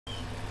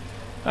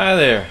Hi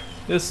there,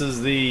 this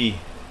is the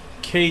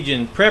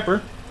Cajun Prepper,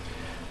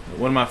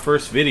 one of my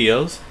first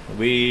videos.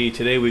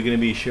 Today we're going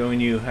to be showing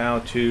you how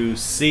to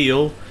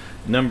seal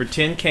number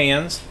 10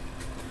 cans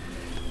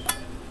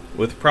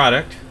with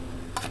product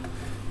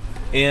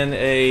in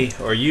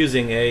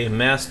using a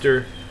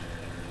master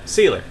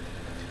sealer.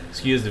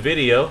 Excuse the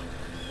video.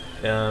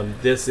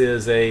 This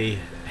is a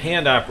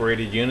hand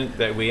operated unit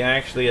that we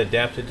actually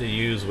adapted to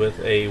use with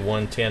a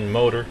 110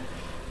 motor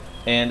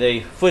and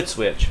a foot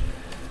switch.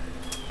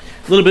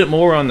 A little bit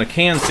more on the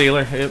can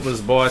sealer. It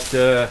was bought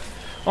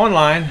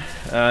online.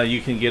 You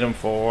can get them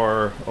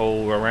for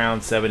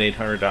around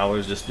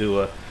 $700–800. Just do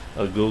a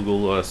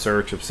Google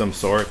search of some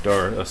sort,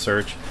 or a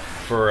search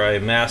for a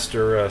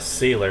master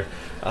sealer.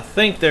 I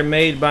think they're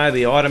made by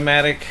the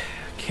Automatic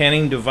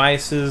Canning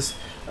Devices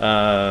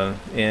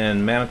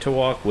in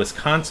Manitowoc,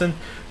 Wisconsin.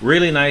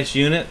 Really nice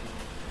unit.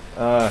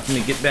 Let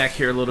me get back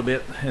here a little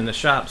bit in the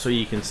shop so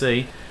you can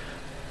see.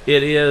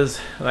 It is,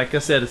 like I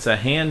said, it's a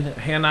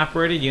hand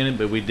operated unit,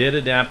 but we did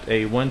adapt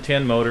a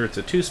 110 motor. It's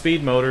a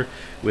 2-speed motor.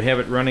 We have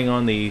it running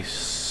on the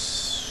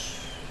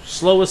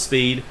slowest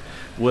speed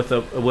with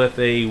a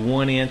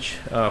 1-inch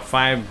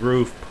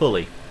 5-groove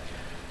pulley.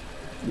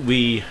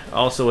 We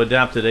also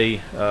adapted a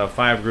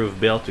 5-groove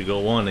belt to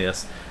go on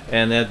this,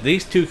 and that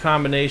these two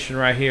combination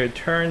right here, it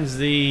turns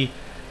the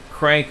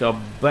crank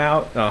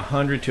about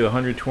 100 to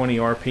 120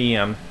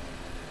 RPM.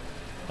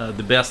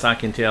 The best I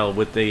can tell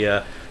with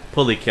the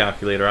pulley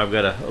calculator. I've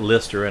got a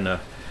lister and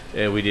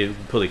we did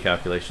pulley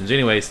calculations.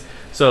 Anyways,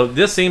 so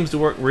this seems to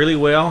work really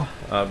well.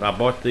 I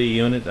bought the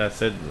unit, I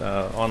said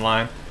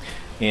online,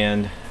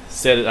 and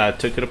set it. I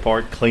took it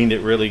apart, cleaned it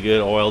really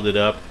good, oiled it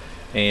up,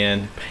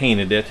 and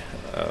painted it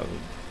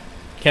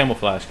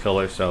camouflage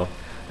color. So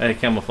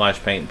camouflage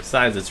paint.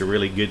 Besides, it's a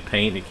really good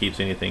paint. It keeps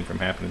anything from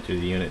happening to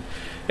the unit.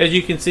 As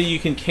you can see, you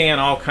can can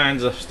all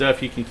kinds of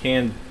stuff. You can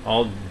can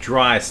all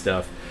dry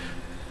stuff,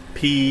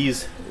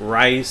 peas,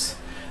 rice.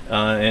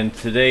 And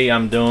today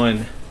I'm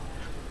doing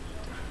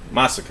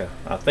Masa.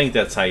 I think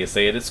that's how you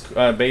say it. It's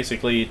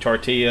basically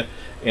tortilla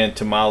and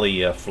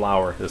tamale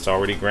flour that's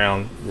already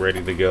ground,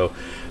 ready to go.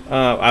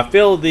 I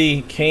filled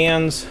the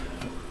cans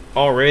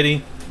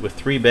already with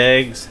 3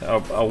 bags.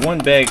 One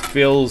bag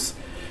fills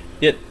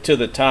it to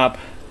the top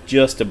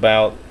just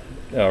about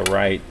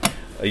right.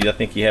 I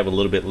think you have a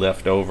little bit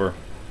left over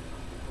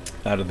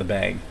out of the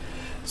bag.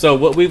 So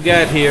what we've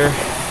got here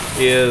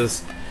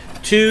is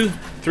 2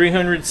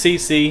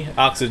 300cc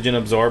oxygen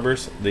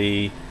absorbers,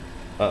 the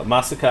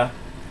Masa,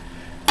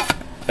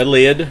 a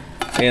lid,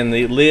 and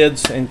the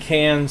lids and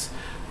cans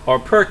are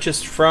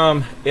purchased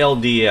from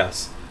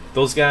LDS.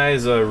 Those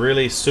guys are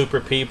really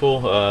super people.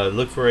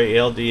 Look for a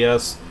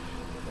LDS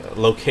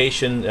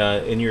location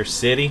in your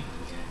city.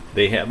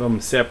 They have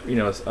them separate,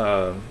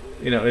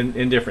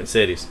 in different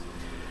cities.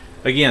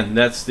 Again,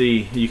 that's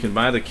you can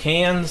buy the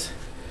cans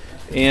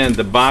and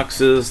the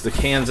boxes. The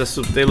cans, that's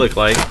what they look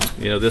like.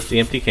 This the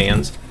empty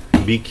cans.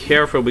 Be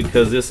careful,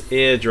 because this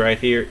edge right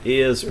here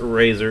is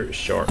razor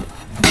sharp.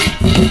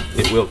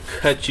 It will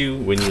cut you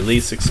when you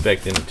least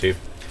expecting it to.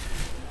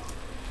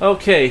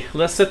 Okay,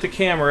 let's set the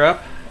camera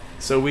up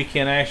so we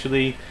can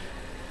actually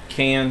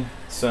can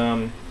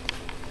some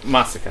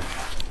Masa.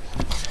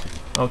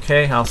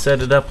 Okay, I'll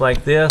set it up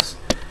like this,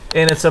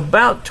 and it's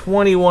about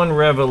 21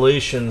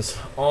 revolutions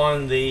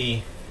on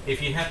the,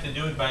 if you have to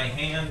do it by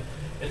hand,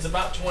 it's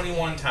about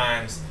 21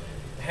 times.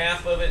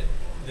 Half of it,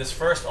 this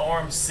first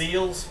arm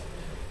seals,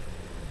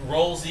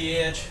 rolls the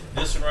edge.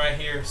 This one right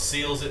here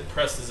seals it,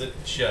 presses it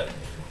shut.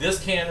 This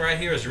can right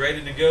here is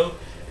ready to go.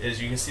 As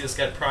you can see, it's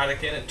got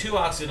product in it. 2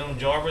 oxygen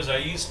absorbers. I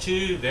used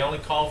 2. They only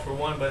call for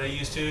 1, but I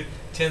used 2.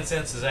 10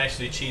 cents is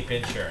actually cheap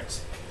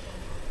insurance.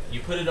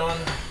 You put it on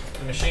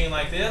the machine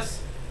like this.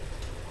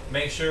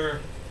 Make sure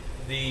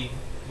the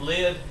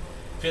lid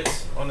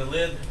fits on the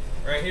lid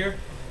right here,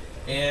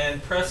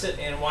 and press it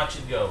and watch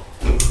it go.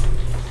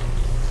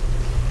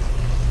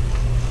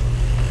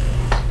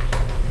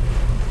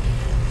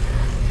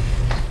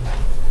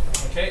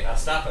 Okay, I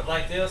stop it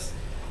like this,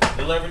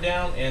 the lever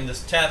down, and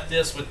just tap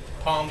this with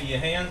the palm of your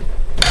hand,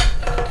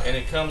 and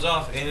it comes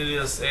off, and it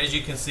is, as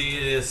you can see,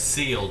 it is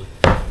sealed.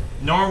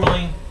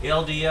 Normally,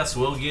 LDS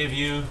will give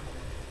you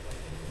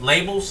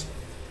labels.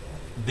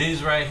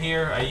 These right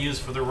here I use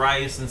for the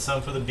rice and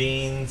some for the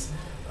beans,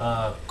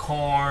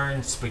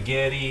 corn,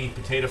 spaghetti,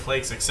 potato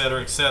flakes,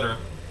 etc., etc.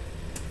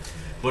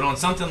 But on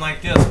something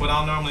like this, what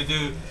I'll normally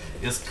do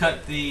is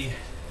cut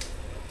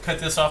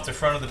this off the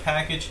front of the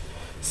package,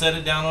 set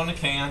it down on the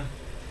can,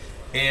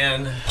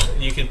 and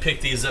you can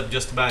pick these up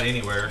just about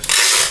anywhere.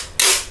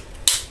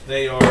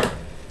 They are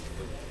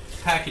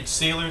package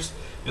sealers.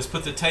 Just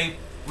put the tape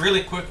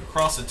really quick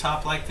across the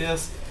top like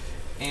this,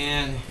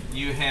 and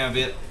you have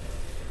it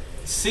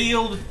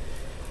sealed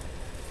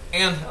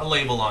and a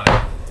label on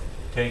it.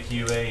 Take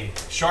you a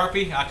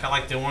Sharpie. I kind of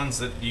like the ones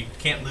that you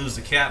can't lose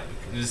the cap.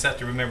 You just have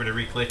to remember to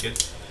re-click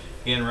it.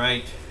 And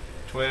write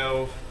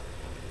 12,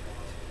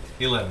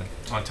 11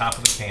 on top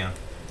of the can.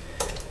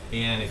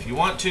 And if you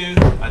want to,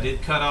 I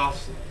did cut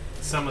off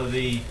some of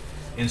the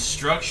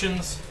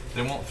instructions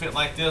they won't fit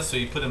like this, so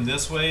you put them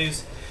this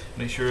ways.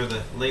 Make sure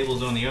the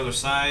label's on the other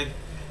side.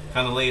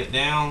 Kind of lay it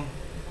down,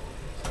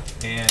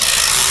 and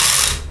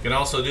you can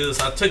also do this.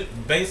 I took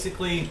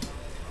basically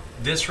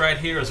this right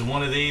here is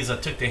one of these. I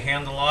took the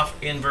handle off,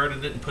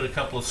 inverted it, and put a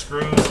couple of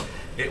screws.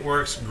 It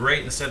works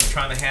great instead of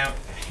trying to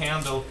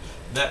handle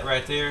that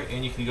right there,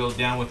 and you can go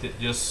down with it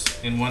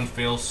just in one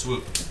fell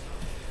swoop.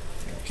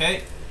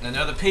 Okay,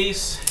 another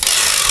piece,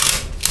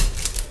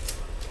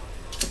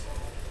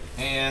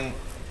 and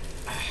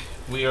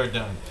we are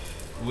done.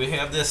 We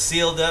have this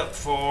sealed up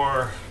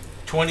for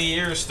 20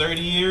 years,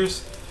 30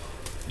 years.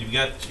 You've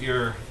got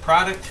your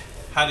product,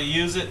 how to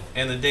use it,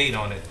 and the date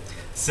on it.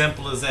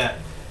 Simple as that.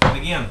 And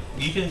again,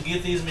 you can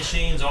get these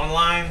machines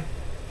online.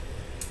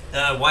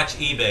 Watch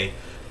eBay.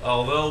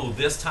 Although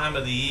this time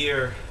of the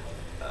year,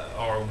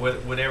 or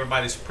when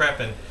everybody's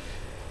prepping,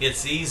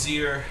 it's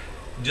easier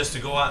just to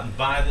go out and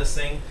buy this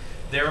thing.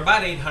 They're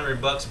about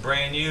 800 bucks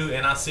brand new,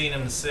 and I've seen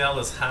them sell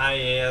as high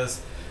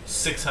as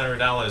 $600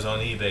 on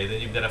eBay.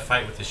 Then you've got to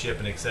fight with the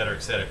shipping, etc.,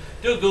 etc.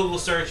 Do a Google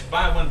search,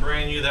 buy one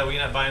brand new. That way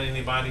you're not buying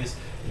anybody's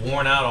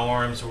worn out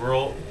arms,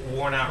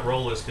 worn out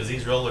rollers, because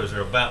these rollers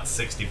are about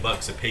 60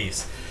 bucks a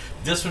piece.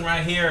 This one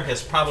right here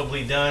has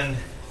probably done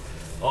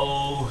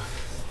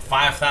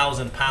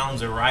 5,000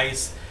 pounds of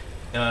rice,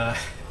 I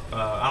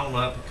don't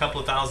know, a couple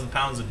of thousand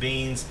pounds of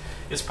beans.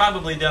 It's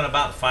probably done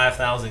about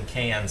 5,000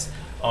 cans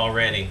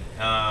already.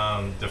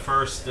 The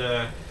first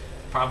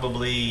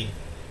probably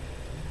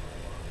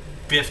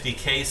 50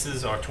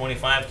 cases or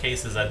 25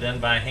 cases I done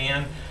by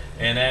hand,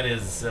 and that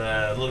is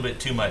a little bit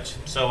too much.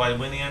 So I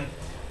went in,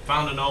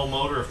 found an old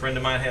motor. A friend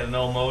of mine had an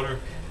old motor,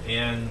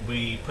 and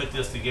we put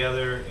this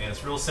together, and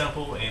it's real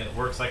simple and it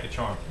works like a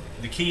charm.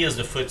 The key is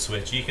the foot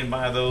switch. You can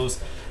buy those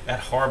at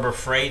Harbor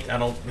Freight.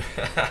 I'm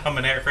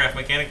an aircraft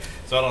mechanic,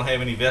 so I don't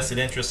have any vested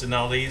interest in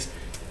all these,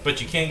 but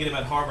you can get them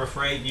at Harbor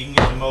Freight. You can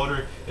get the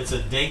motor. It's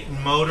a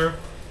Dayton motor.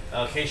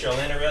 In case you're all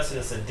interested,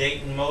 it's a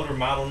Dayton motor,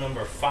 model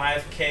number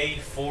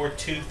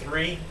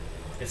 5K423.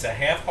 It's a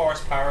 1/2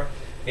 horsepower,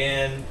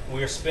 and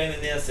we're spinning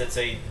this. It's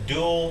a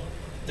dual,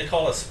 they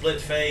call it a split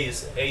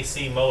phase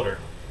AC motor.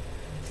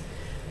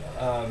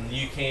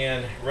 You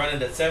can run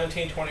it at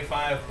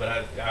 1725,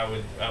 but I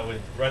would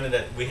run it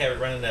at, we have it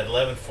running at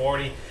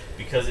 1140,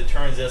 because it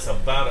turns this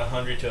about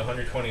 100 to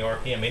 120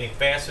 RPM. Any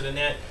faster than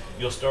that,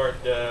 you'll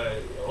start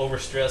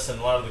overstressing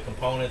a lot of the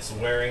components,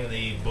 wearing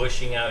the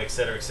bushing out,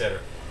 etc.,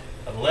 etc.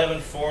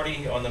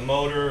 1140 on the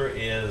motor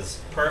is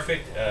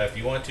perfect. If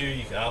you want to,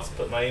 you can also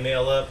put my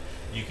email up.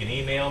 You can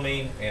email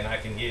me, and I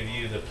can give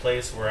you the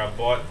place where I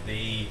bought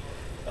the.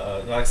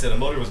 Like I said, the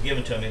motor was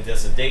given to me.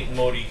 That's a Dayton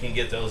motor. You can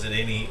get those at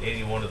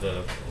any one of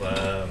the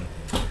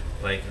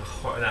like,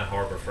 not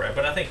Harbor Freight,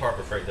 but I think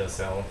Harbor Freight does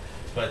sell them.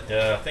 But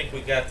I think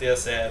we got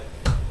this at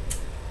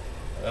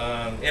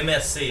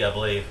MSC, I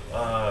believe.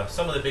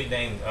 Some of the big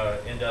name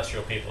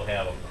industrial people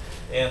have them.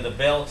 And the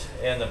belt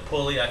and the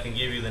pulley, I can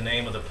give you the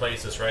name of the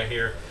place that's right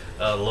here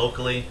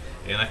locally,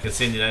 and I can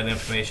send you that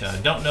information. I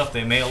don't know if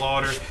they mail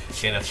order,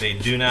 and if they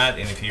do not,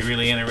 and if you're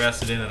really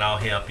interested in it, I'll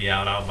help you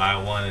out. I'll buy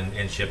one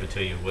and ship it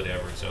to you,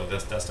 whatever. So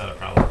that's not a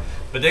problem.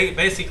 But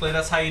basically,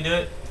 that's how you do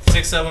it.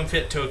 6 of them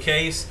fit to a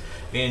case,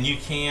 and you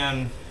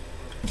can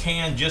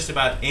just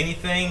about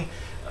anything.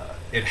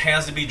 It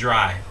has to be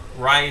dry.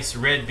 Rice,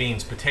 red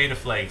beans, potato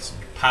flakes,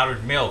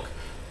 powdered milk,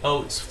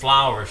 oats,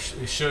 flour,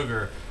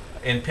 sugar,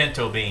 and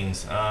pinto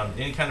beans.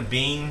 Any kind of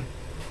bean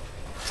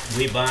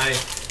we buy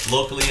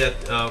locally at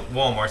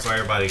Walmart, so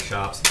everybody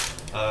shops.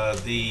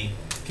 The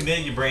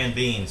community brand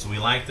beans, we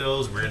like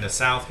those. We're in the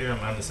South here.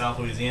 I'm in South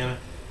Louisiana.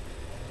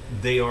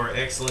 They are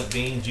excellent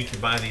beans. You can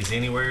buy these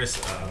anywhere.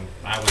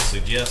 I would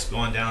suggest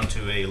going down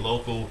to a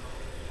local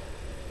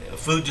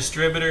food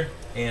distributor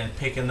and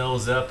picking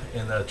those up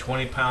in the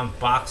 20-pound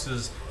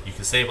boxes. You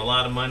can save a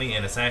lot of money,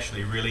 and it's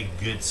actually really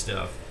good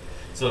stuff.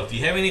 So if you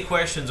have any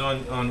questions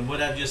on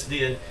what I just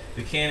did,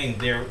 the canning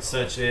there,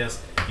 such as,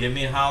 give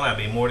me a holler. I'll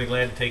be more than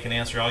glad to take and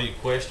answer all your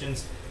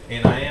questions.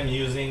 And I am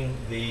using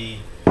the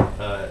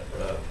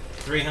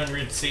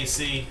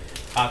 300cc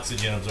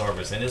oxygen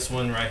absorbers, and this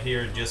one right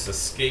here just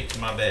escaped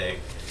my bag.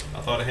 I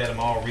thought I had them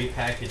all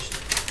repackaged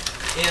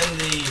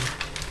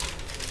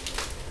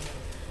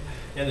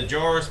in the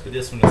jars, but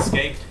this one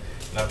escaped.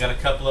 And I've got a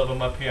couple of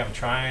them up here I'm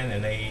trying,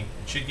 and they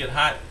should get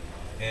hot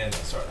and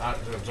start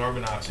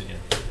absorbing oxygen.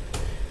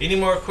 Any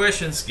more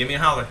questions, give me a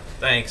holler.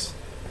 Thanks.